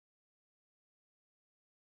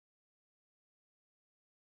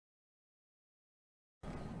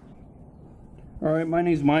Alright, my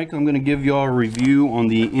name's Mike. I'm going to give y'all a review on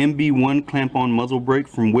the MB1 clamp-on muzzle brake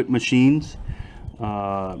from Witt Machines.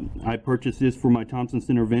 I purchased this for my Thompson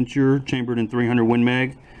Center Venture, chambered in 300 Win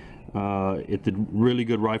Mag. It's a really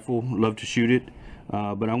good rifle, love to shoot it,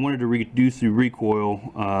 but I wanted to reduce the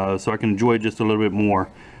recoil so I can enjoy it just a little bit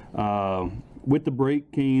more. With the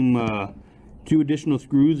brake came 2 additional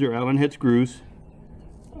screws, they're Allen head screws,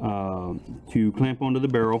 to clamp onto the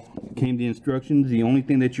barrel. Came the instructions. The only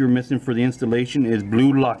thing that you're missing for the installation is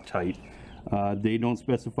blue Loctite. They don't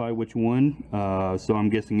specify which one, so I'm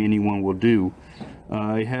guessing any one will do.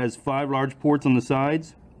 It has 5 large ports on the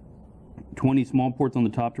sides, 20 small ports on the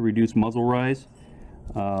top to reduce muzzle rise.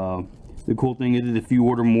 The cool thing is if you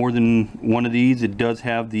order more than one of these, it does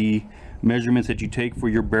have the measurements that you take for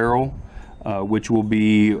your barrel, which will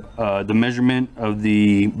be the measurement of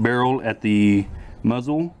the barrel at the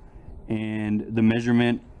muzzle and the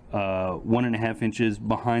measurement 1.5 inches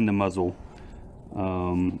behind the muzzle.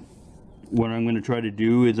 What I'm going to try to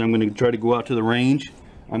do is I'm going to try to go out to the range.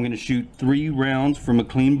 I'm going to shoot 3 rounds from a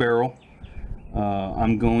clean barrel.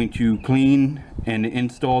 I'm going to clean and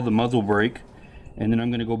install the muzzle brake, and then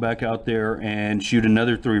I'm going to go back out there and shoot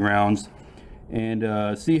another 3 rounds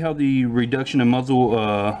and see how the reduction of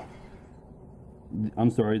muzzle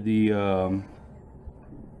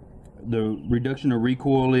the reduction of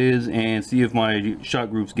recoil is, and see if my shot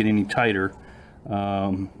groups get any tighter.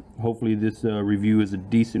 Hopefully this review is a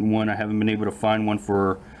decent one. I haven't been able to find one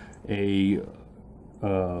for a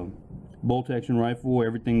bolt action rifle.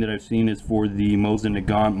 Everything that I've seen is for the Muzzle and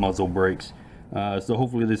Gaunt muzzle brakes. So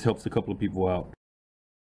hopefully this helps a couple of people out.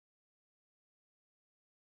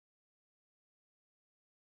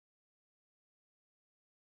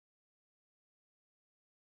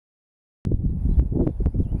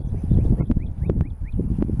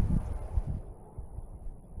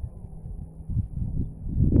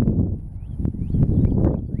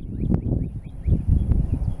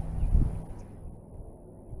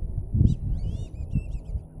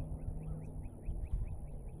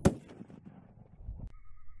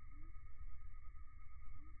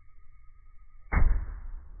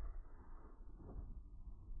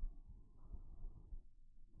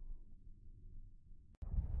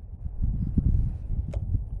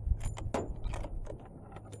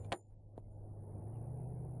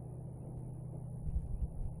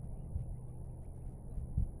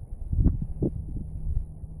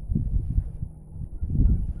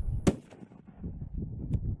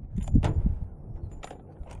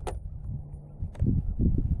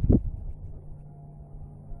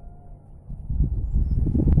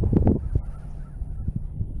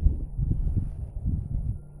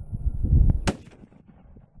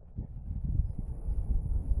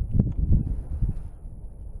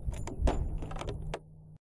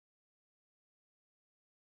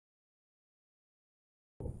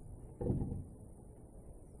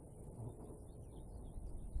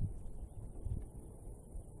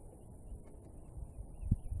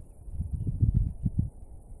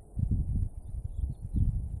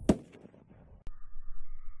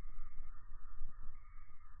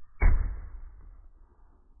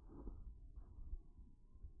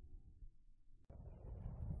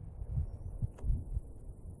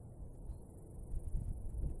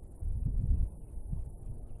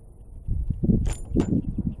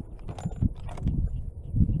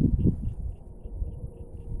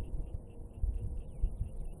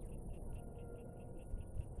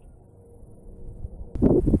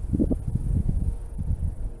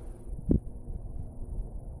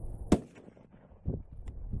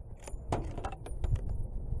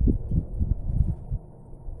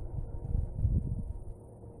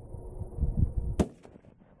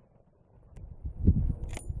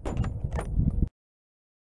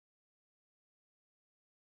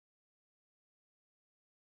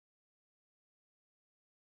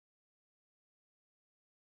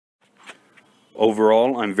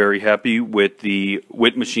 Overall, I'm very happy with the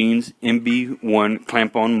Witt Machines MB1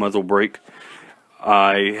 clamp-on muzzle brake.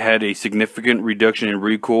 I had a significant reduction in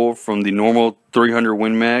recoil from the normal 300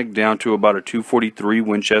 Win Mag down to about a 243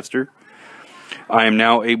 Winchester. I am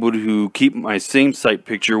now able to keep my same sight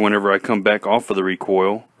picture whenever I come back off of the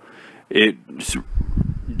recoil. It's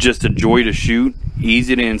just a joy to shoot,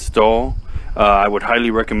 easy to install. I would highly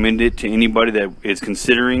recommend it to anybody that is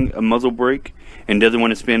considering a muzzle brake and doesn't want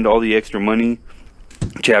to spend all the extra money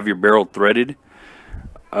to have your barrel threaded.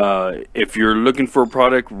 If you're looking for a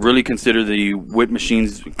product, really consider the Witt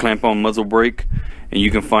Machines clamp-on muzzle brake, and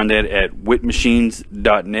you can find that at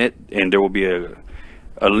wittmachines.net, and there will be a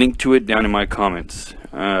link to it down in my comments.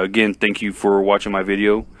 Again, thank you for watching my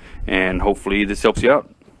video, and hopefully this helps you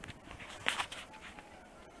out.